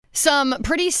Some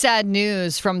pretty sad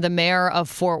news from the mayor of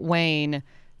Fort Wayne,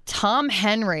 Tom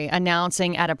Henry,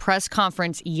 announcing at a press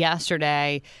conference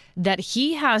yesterday that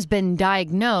he has been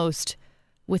diagnosed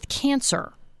with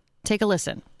cancer. Take a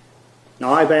listen.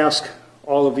 Now, I've asked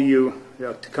all of you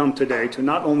to come today to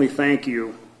not only thank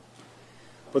you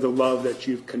for the love that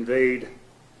you've conveyed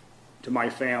to my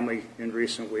family in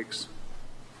recent weeks,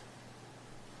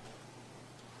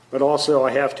 but also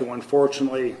I have to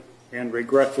unfortunately and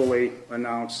regretfully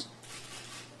announce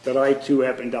that I too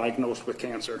have been diagnosed with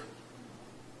cancer.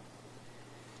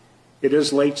 It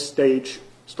is late-stage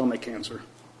stomach cancer.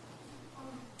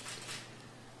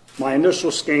 My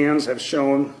initial scans have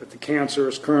shown that the cancer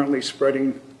is currently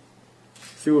spreading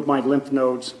through my lymph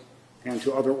nodes and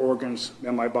to other organs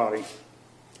in my body.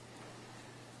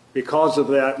 Because of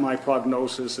that, my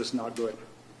prognosis is not good.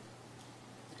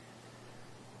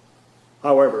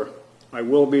 However, I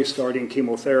will be starting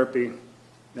chemotherapy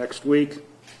next week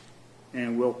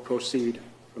and will proceed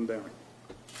from there.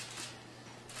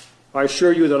 I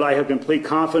assure you that I have complete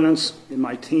confidence in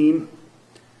my team,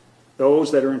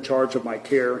 those that are in charge of my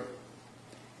care,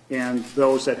 and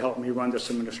those that help me run this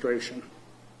administration.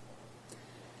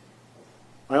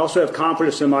 I also have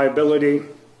confidence in my ability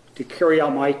to carry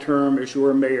out my term as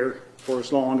your mayor for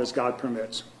as long as God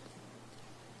permits.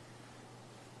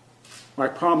 My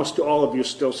promise to all of you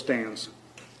still stands.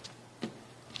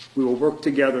 We will work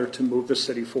together to move the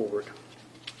city forward.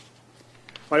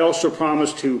 I also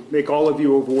promise to make all of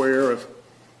you aware of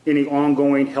any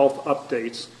ongoing health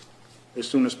updates as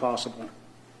soon as possible.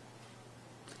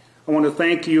 I want to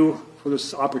thank you for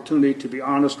this opportunity to be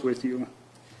honest with you.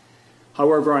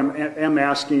 However, I am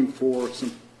asking for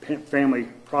some family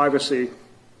privacy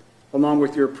along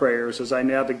with your prayers as I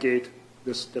navigate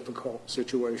this difficult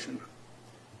situation.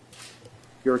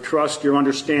 Your trust, your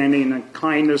understanding, and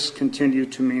kindness continue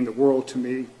to mean the world to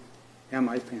me and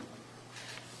my family.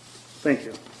 Thank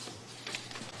you.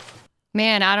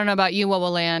 Man, I don't know about you,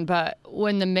 Wawalan, but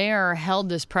when the mayor held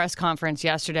this press conference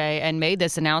yesterday and made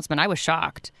this announcement, I was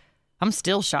shocked. I'm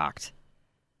still shocked.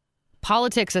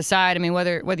 Politics aside, I mean,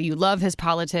 whether you love his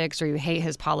politics or you hate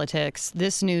his politics,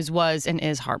 this news was and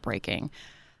is heartbreaking.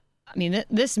 I mean,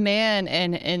 this man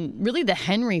and really the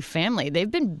Henry family, they've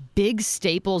been big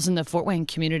staples in the Fort Wayne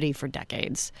community for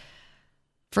decades.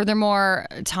 Furthermore,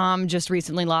 Tom just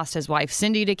recently lost his wife,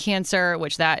 Cindy, to cancer,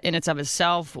 which that in and of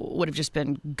itself would have just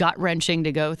been gut-wrenching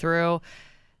to go through.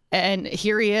 And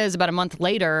here he is about a month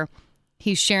later,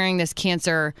 he's sharing this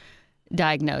cancer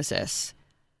diagnosis.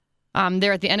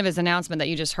 There at the end of his announcement that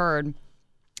you just heard,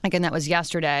 again, that was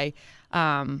yesterday,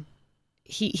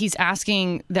 he's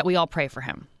asking that we all pray for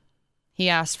him. He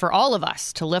asked for all of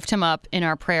us to lift him up in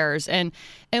our prayers. And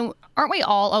aren't we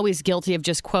all always guilty of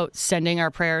just, quote, sending our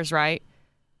prayers, right?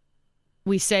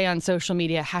 We say on social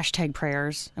media,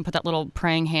 #prayers, and put that little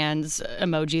praying hands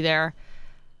emoji there.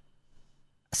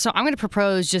 So I'm going to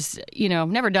propose just,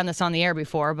 never done this on the air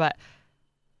before, but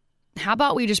how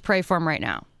about we just pray for him right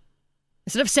now?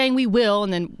 Instead of saying we will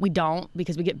and then we don't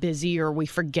because we get busy or we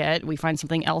forget, we find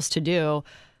something else to do,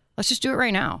 let's just do it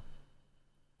right now.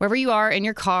 Wherever you are, in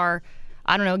your car,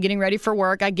 I don't know, getting ready for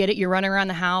work. I get it. You're running around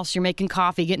the house. You're making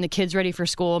coffee, getting the kids ready for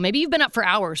school. Maybe you've been up for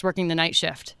hours working the night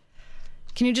shift.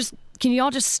 Can you all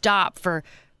just stop for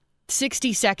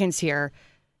 60 seconds here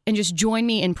and just join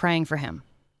me in praying for him?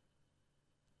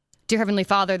 Dear Heavenly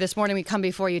Father, this morning we come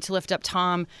before you to lift up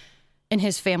Tom and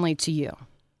his family to you.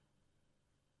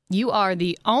 You are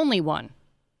the only one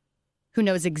who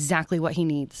knows exactly what he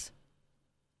needs.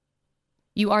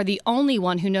 You are the only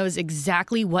one who knows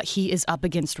exactly what he is up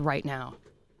against right now.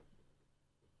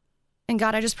 And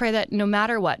God, I just pray that no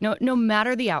matter what, no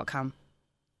matter the outcome,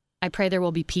 I pray there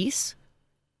will be peace,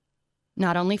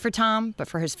 not only for Tom, but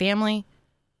for his family,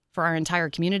 for our entire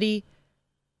community.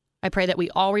 I pray that we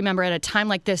all remember at a time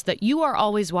like this that you are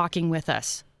always walking with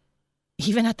us,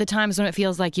 even at the times when it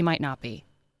feels like you might not be.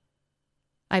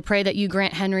 I pray that you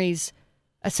grant Henry's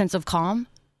a sense of calm,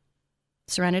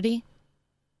 serenity,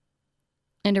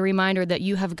 and a reminder that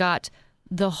you have got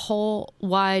the whole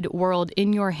wide world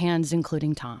in your hands,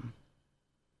 including Tom.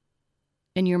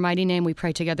 In your mighty name we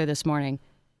pray together this morning.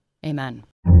 Amen.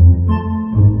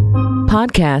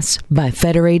 Podcasts by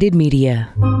Federated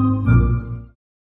Media.